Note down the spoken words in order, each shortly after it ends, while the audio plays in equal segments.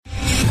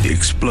The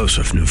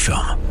explosive new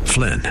film,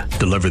 Flynn,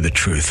 deliver the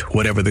truth,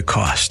 whatever the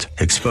cost,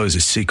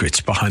 exposes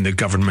secrets behind the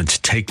government's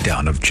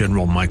takedown of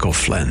General Michael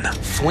Flynn.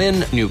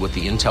 Flynn knew what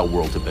the intel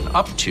world had been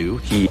up to.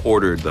 He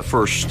ordered the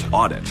first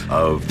audit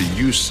of the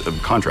use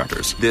of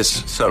contractors.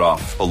 This set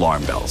off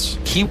alarm bells.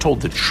 He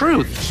told the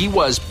truth. He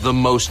was the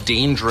most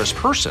dangerous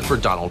person for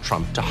Donald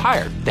Trump to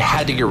hire. They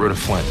had to get rid of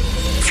Flynn.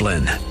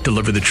 Flynn,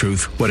 deliver the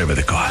truth, whatever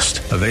the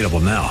cost. Available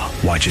now.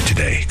 Watch it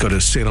today. Go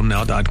to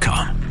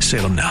salemnow.com.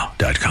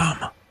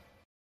 salemnow.com.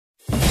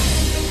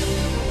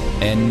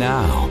 And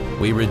now,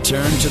 we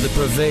return to the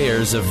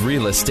purveyors of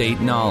real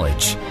estate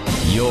knowledge,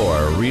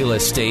 your Real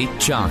Estate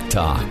Chalk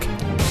Talk.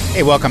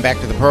 Hey, welcome back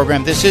to the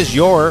program. This is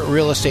your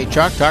Real Estate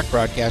Chalk Talk,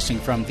 broadcasting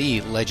from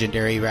the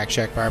legendary Rack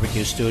Shack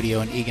Barbecue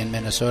Studio in Eagan,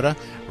 Minnesota.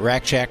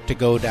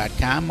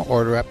 RackShackToGo.com.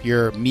 Order up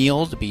your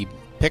meal to be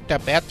picked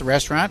up at the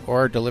restaurant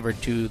or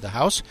delivered to the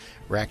house.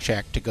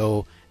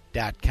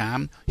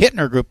 RackShackToGo.com.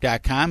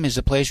 HittnerGroup.com is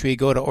the place where you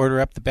go to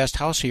order up the best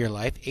house of your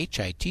life.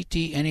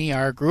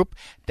 HITTNER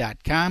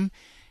Group.com.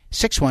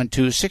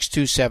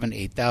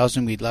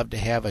 612-627-8000. We'd love to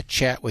have a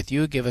chat with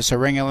you. Give us a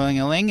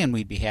ring-a-ling-a-ling, and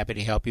we'd be happy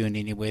to help you in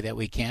any way that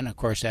we can. Of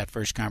course, that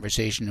first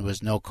conversation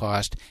was no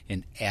cost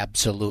and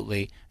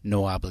absolutely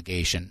no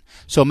obligation.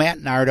 So Matt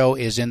Nardo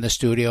is in the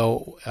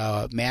studio.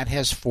 Matt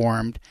has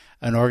formed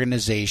an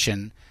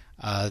organization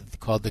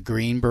called the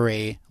Green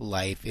Beret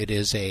Life. It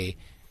is a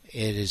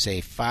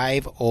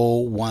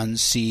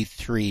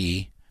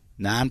 501c3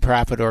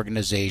 nonprofit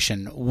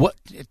organization.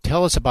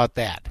 Tell us about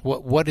that.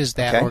 What is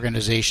that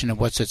organization and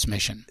what's its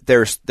mission?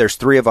 There's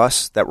three of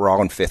us that were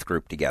all in fifth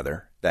group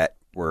together that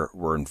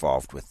were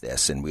involved with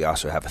this, and we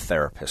also have a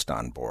therapist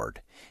on board.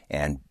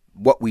 And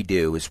what we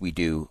do is we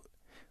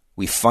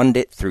fund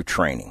it through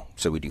training.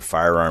 So we do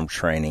firearm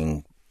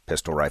training,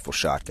 pistol, rifle,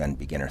 shotgun,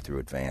 beginner through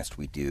advanced.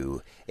 We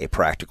do a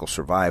practical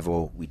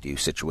survival. We do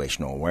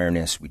situational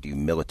awareness. We do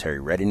military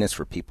readiness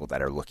for people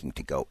that are looking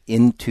to go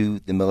into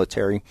the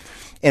military.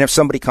 And if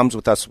somebody comes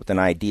with us with an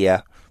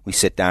idea, we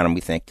sit down and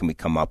we think, can we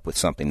come up with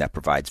something that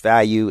provides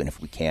value? And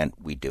if we can't,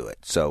 we do it.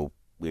 So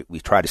we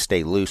try to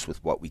stay loose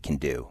with what we can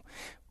do.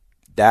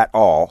 That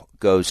all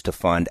goes to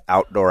fund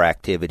outdoor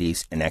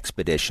activities and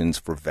expeditions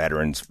for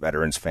veterans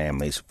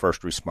families,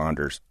 first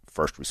responders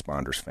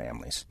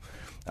families.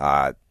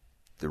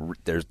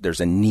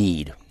 There's a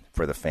need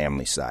for the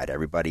family side.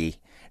 Everybody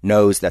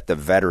knows that the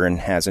veteran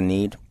has a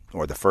need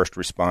or the first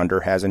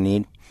responder has a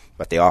need,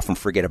 but they often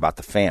forget about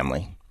the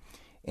family,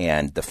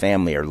 and the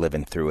family are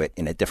living through it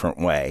in a different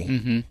way.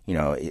 Mm-hmm. You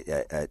know,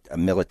 a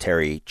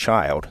military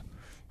child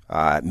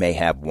may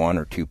have one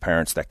or two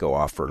parents that go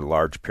off for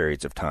large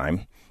periods of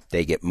time.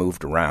 They get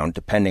moved around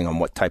depending on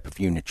what type of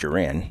unit you're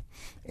in.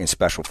 In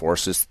Special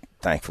Forces,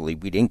 thankfully,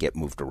 we didn't get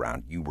moved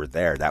around. You were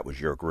there. That was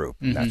your group.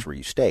 And that's where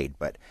you stayed.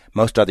 But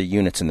most other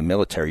units in the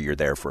military, you're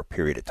there for a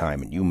period of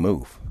time and you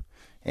move.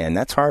 And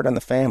that's hard on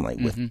the family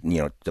with,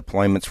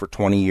 deployments for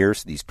 20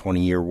 years, these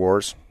 20-year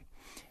wars.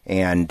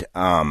 And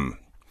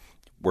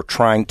we're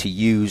trying to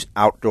use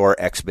outdoor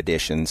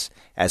expeditions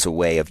as a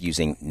way of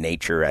using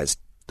nature as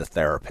the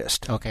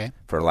therapist,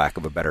 for lack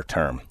of a better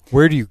term.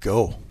 Where do you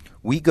go?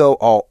 We go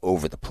all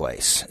over the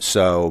place.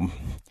 So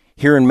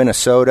here in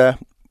Minnesota,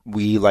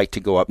 we like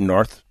to go up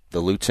north,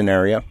 the Lutzen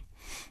area.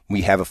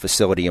 We have a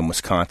facility in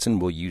Wisconsin.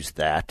 We'll use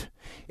that.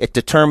 It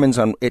determines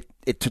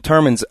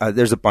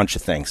there's a bunch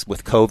of things.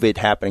 With COVID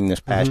happening this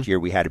past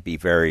year, we had to be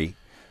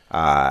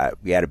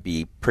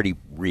pretty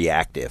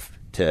reactive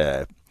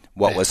to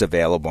what was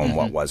available and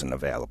what wasn't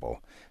available.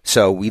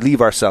 So we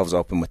leave ourselves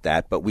open with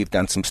that, but we've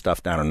done some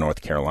stuff down in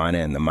North Carolina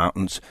in the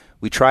mountains.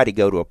 We try to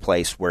go to a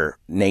place where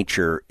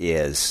nature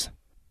is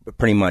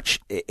pretty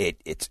much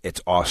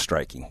it's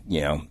awe-striking,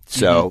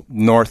 So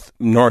north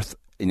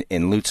in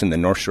Lutzen, the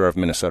North Shore of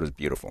Minnesota is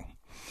beautiful,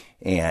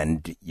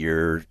 and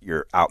you're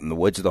out in the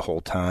woods the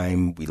whole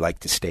time. We like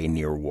to stay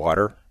near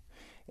water,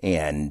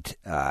 and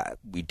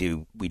we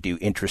do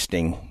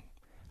interesting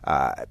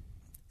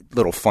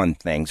little fun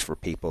things for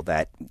people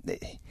that.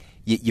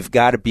 You've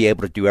got to be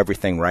able to do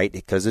everything right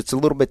because it's a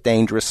little bit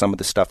dangerous, some of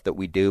the stuff that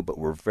we do, but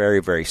we're very,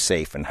 very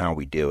safe in how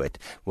we do it.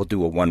 We'll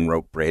do a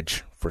one-rope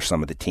bridge for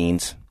some of the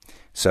teens.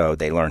 So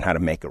they learn how to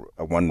make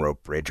a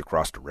one-rope bridge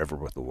across the river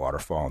with the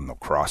waterfall, and they'll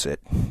cross it,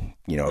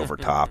 over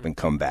top and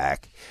come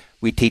back.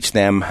 We teach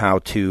them how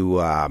to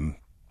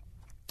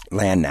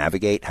land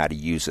navigate, how to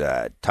use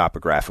a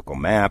topographical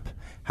map,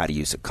 how to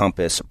use a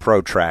compass, a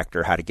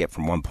protractor, how to get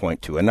from one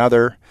point to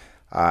another,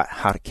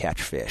 how to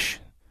catch fish.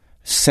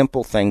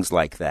 Simple things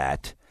like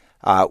that.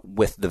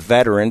 With the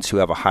veterans who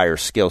have a higher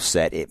skill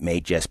set, it may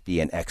just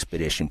be an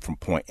expedition from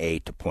point A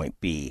to point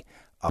B,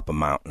 up a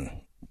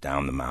mountain,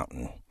 down the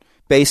mountain.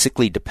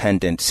 Basically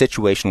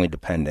situationally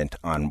dependent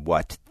on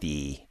what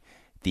the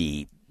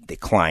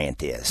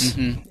client is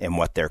and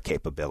what their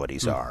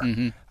capabilities are.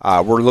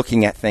 We're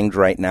looking at things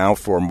right now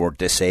for more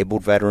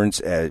disabled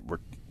veterans.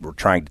 We're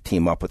trying to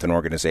team up with an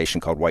organization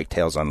called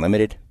Whitetails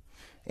Unlimited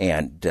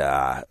and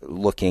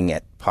looking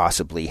at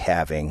possibly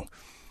having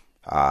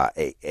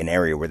an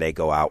area where they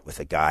go out with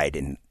a guide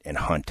and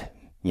hunt,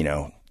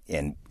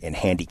 and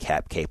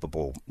handicap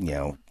capable,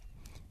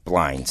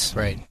 blinds.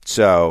 Right.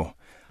 So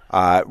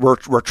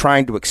we're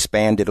trying to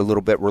expand it a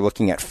little bit. We're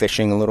looking at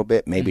fishing a little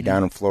bit, maybe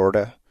down in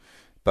Florida.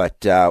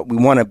 But we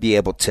want to be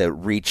able to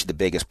reach the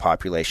biggest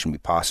population we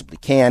possibly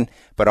can,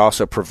 but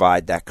also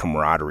provide that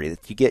camaraderie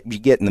that you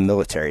get in the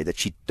military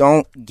that you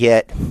don't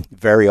get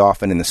very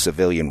often in the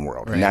civilian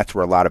world. Right. And that's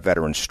where a lot of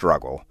veterans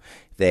struggle.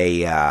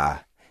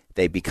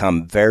 They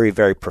become very,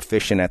 very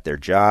proficient at their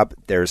job.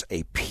 There's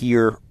a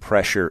peer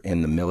pressure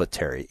in the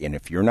military. And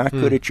if you're not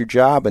good at your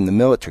job in the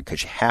military,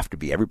 because you have to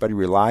be, everybody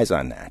relies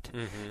on that.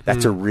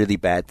 That's a really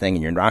bad thing,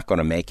 and you're not going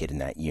to make it in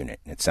that unit.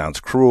 It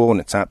sounds cruel,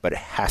 and it's not, but it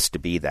has to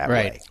be that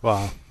way.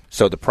 Wow.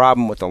 So the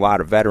problem with a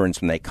lot of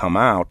veterans when they come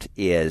out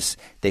is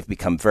they've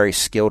become very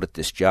skilled at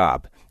this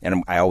job.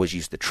 And I always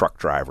use the truck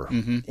driver.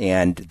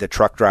 And the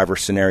truck driver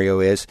scenario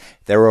is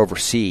they're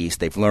overseas.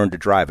 They've learned to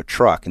drive a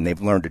truck, and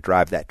they've learned to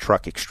drive that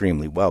truck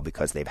extremely well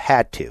because they've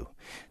had to.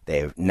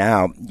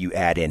 Now you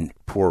add in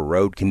poor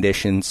road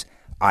conditions,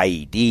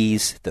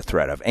 IEDs, the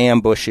threat of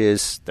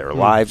ambushes. Their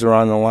lives are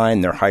on the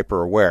line. They're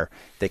hyper aware.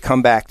 They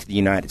come back to the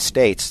United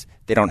States.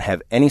 They don't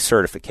have any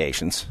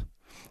certifications.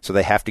 So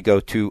they have to go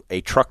to a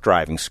truck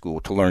driving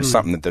school to learn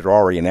something that they're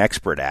already an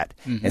expert at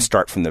and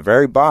start from the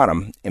very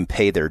bottom and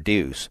pay their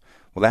dues.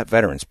 Well, that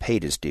veteran's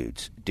paid his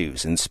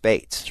dues in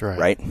spades, That's right.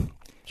 right?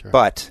 That's right.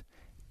 But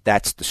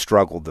that's the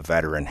struggle the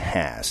veteran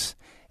has.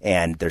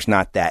 And there's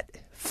not that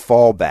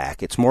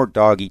fallback. It's more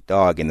dog eat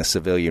dog in the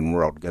civilian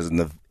world because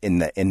in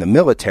the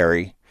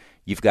military,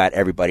 you've got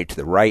everybody to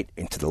the right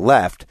and to the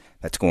left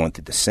that's going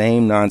through the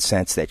same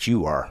nonsense that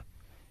you are.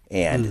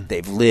 And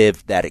they've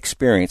lived that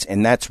experience.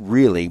 And that's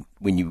really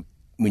when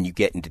you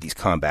get into these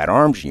combat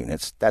arms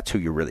units, that's who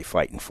you're really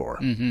fighting for.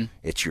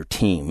 It's your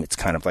team. It's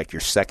kind of like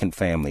your second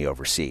family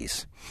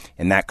overseas.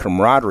 And that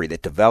camaraderie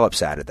that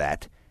develops out of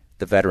that,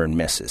 the veteran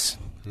misses.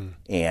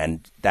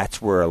 And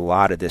that's where a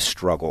lot of this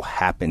struggle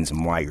happens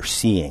and why you're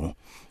seeing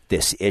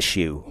this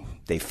issue.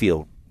 They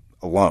feel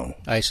alone.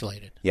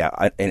 Isolated.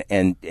 Yeah,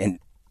 and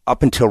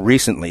up until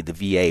recently, the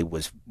VA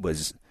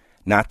was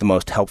not the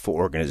most helpful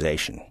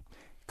organization.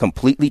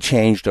 Completely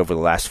changed over the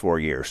last 4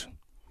 years.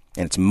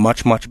 And it's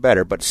much, much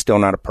better, but it's still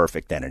not a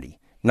perfect entity.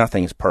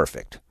 Nothing is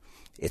perfect.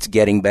 It's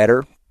getting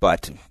better,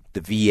 but the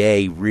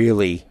VA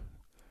really,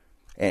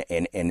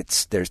 and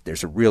it's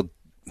there's a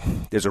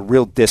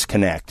real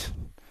disconnect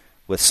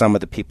with some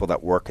of the people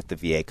that work at the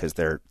VA because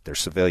they're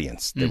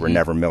civilians. They were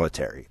never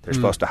military. They're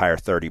supposed to hire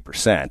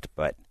 30%,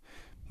 but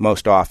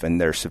most often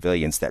they're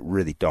civilians that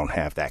really don't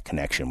have that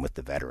connection with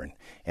the veteran,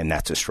 and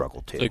that's a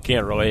struggle too. So you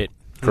can't relate.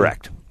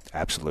 Correct.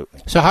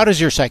 Absolutely. So how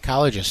does your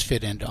psychologist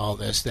fit into all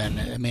this then?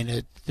 I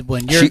mean,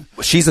 when you're...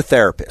 She's a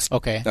therapist.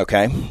 Okay.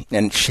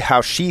 And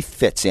how she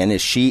fits in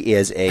is she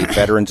is a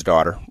veteran's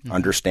daughter,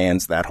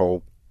 understands that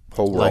whole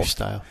world.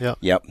 Lifestyle.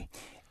 Yep.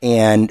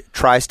 And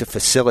tries to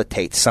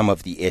facilitate some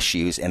of the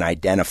issues and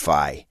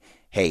identify,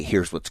 hey,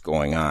 here's what's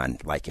going on,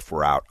 like if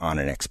we're out on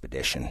an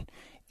expedition.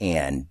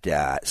 And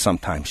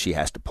sometimes she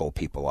has to pull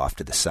people off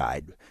to the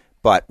side.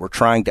 But we're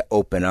trying to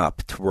open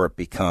up to where it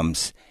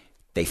becomes...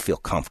 they feel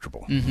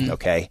comfortable,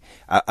 okay?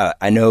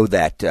 I know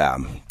that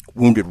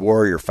Wounded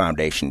Warrior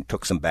Foundation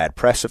took some bad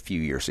press a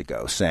few years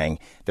ago saying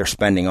they're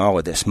spending all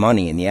of this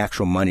money and the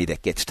actual money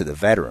that gets to the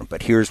veteran.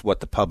 But here's what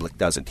the public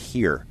doesn't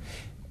hear.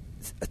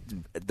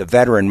 The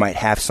veteran might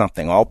have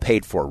something all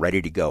paid for,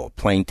 ready to go, a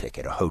plane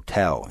ticket, a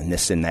hotel, and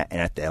this and that. And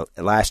at the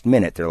last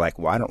minute, they're like,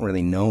 well, I don't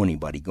really know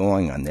anybody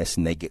going on this,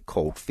 and they get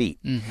cold feet.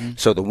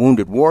 So the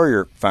Wounded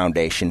Warrior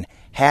Foundation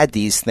had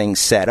these things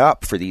set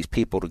up for these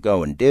people to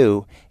go and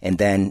do, and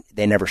then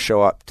they never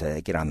show up to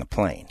get on the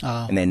plane.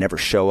 And they never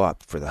show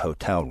up for the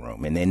hotel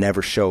room, and they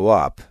never show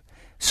up.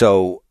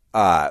 So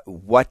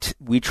what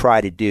we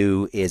try to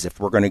do is if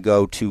we're going to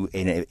go to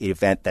an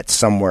event that's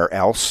somewhere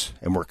else,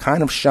 and we're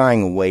kind of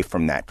shying away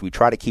from that, we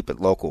try to keep it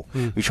local.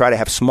 We try to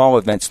have small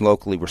events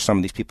locally where some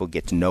of these people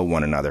get to know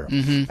one another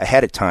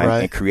ahead of time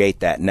and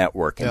create that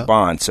network and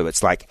bond. So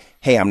it's like,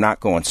 hey, I'm not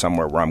going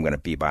somewhere where I'm going to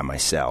be by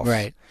myself.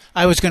 Right.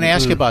 I was going to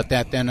ask you about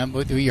that then.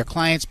 With your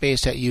clients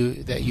base that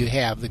you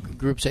have, the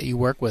groups that you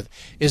work with,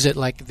 is it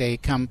like they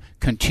come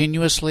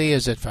continuously?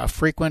 Is it a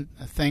frequent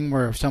thing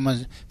where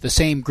the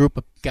same group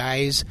of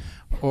guys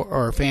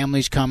or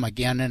families come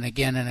again and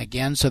again and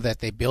again so that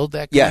they build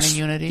that kind of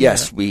unity?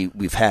 Yes,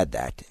 we've had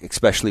that,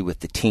 especially with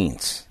the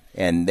teens.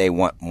 And they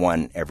want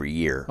one every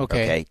year,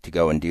 okay, to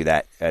go and do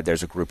that.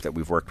 There's a group that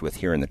we've worked with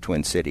here in the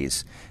Twin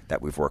Cities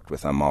that we've worked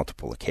with on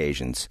multiple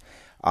occasions.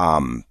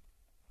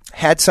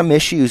 Had some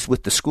issues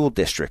with the school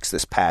districts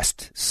this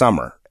past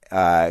summer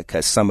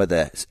because some of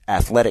the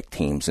athletic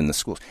teams in the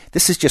schools,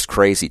 this is just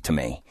crazy to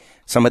me.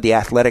 Some of the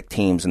athletic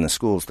teams in the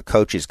schools, the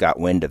coaches got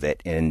wind of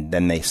it, and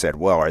then they said,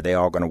 well, are they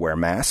all going to wear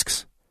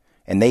masks?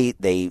 And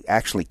they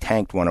actually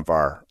tanked one of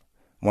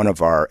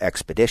our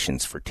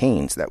expeditions for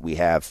teens that we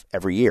have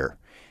every year.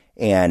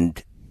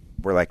 And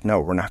we're like, no,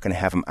 we're not going to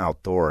have them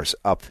outdoors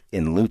up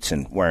in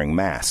Lutzen wearing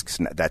masks.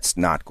 That's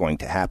not going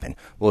to happen.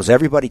 Well, is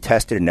everybody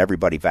tested and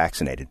everybody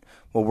vaccinated?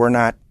 Well, we're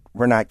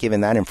not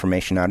giving that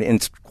information out. And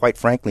it's quite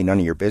frankly none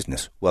of your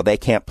business. Well, they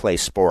can't play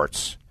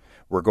sports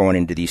we're going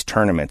into these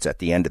tournaments at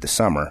the end of the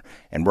summer,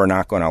 and we're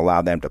not going to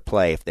allow them to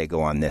play if they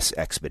go on this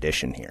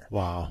expedition here.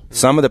 Wow.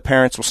 Some of the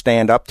parents will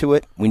stand up to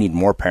it. We need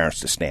more parents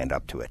to stand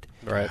up to it.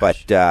 Right.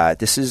 But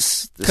this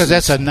is... Because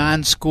that's a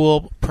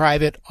non-school,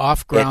 private,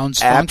 off-grounds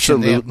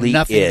function. They have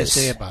nothing to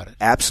say about it.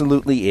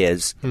 Absolutely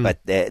is.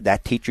 But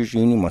that teachers'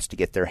 union wants to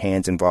get their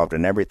hands involved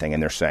in everything,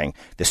 and they're saying,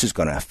 this is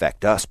going to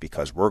affect us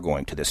because we're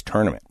going to this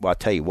tournament. Well, I'll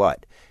tell you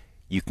what.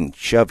 You can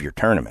shove your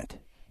tournament.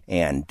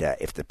 And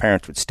if the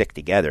parents would stick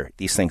together,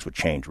 these things would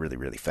change really,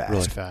 really fast.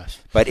 Really fast.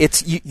 But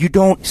it's you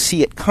don't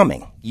see it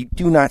coming. You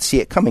do not see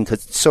it coming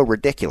because it's so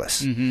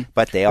ridiculous. Mm-hmm.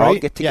 But they all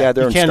get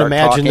together and start talking. You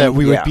can't imagine that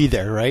we would yeah. be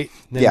there, right?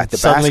 Then yeah, the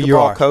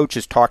basketball coach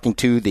is talking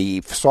to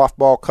the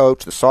softball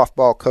coach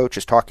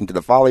is talking to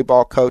the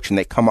volleyball coach, and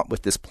they come up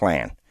with this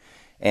plan.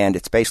 And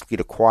it's basically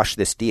to quash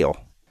this deal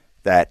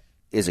that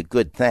is a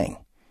good thing.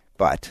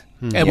 But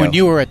And when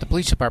you were at the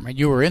police department,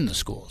 you were in the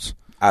schools.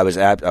 I was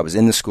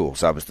in the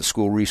schools. I was the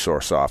school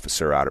resource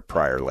officer out at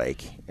Prior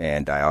Lake,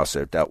 and I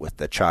also dealt with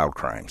the child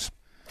crimes.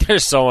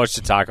 There's so much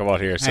to talk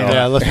about here. So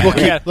yeah,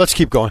 let's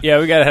keep going. Yeah,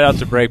 we got to head out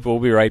to break, but we'll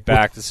be right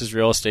back. This is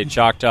Real Estate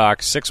Chalk Talk,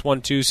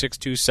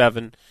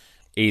 612-627-8000.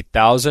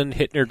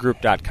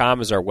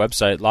 Hittnergroup.com is our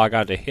website. Log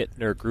on to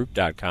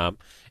hittnergroup.com,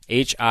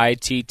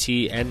 HITTNER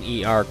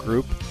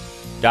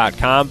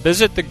group.com.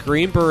 Visit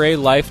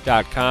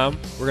thegreenberetlife.com.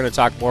 We're going to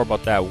talk more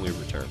about that when we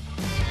return.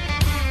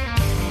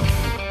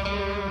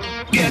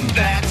 Get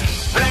that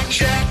Rack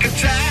Shack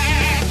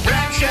attack,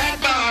 Rack Shack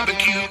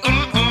barbecue,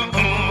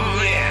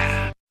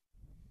 yeah.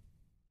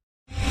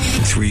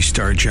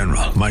 3-star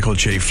General Michael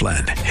J.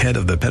 Flynn, head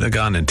of the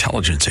Pentagon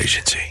Intelligence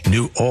Agency,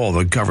 knew all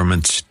the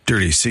government's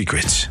dirty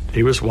secrets.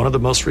 He was one of the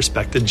most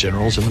respected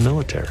generals in the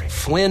military.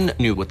 Flynn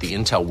knew what the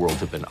intel world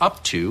had been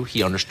up to.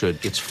 He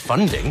understood its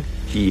funding.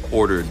 He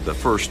ordered the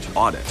first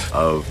audit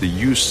of the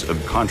use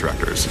of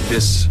contractors.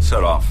 This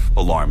set off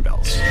alarm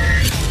bells.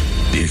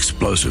 The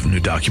explosive new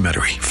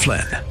documentary,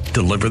 Flynn,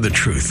 Deliver the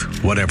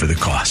Truth, Whatever the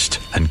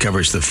Cost,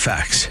 uncovers the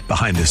facts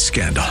behind this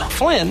scandal.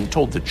 Flynn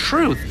told the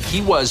truth.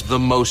 He was the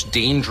most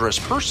dangerous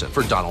person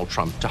for Donald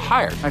Trump to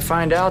hire. I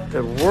find out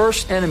the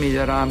worst enemy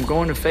that I'm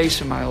going to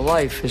face in my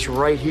life is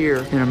right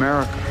here in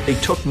America. They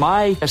took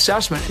my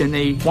assessment and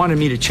they wanted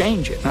me to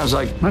change it. And I was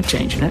like, I'm not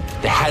changing it.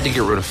 They had to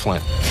get rid of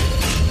Flynn.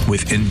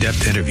 With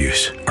in-depth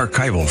interviews,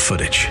 archival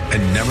footage,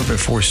 and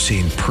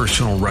never-before-seen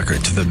personal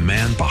records of the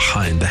man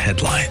behind the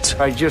headlines.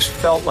 I just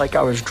felt like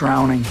I was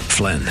drowning.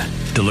 Flynn,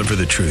 Deliver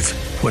the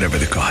Truth, Whatever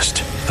the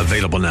Cost.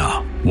 Available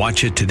now.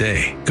 Watch it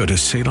today. Go to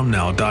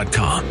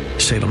salemnow.com.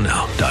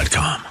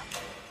 salemnow.com.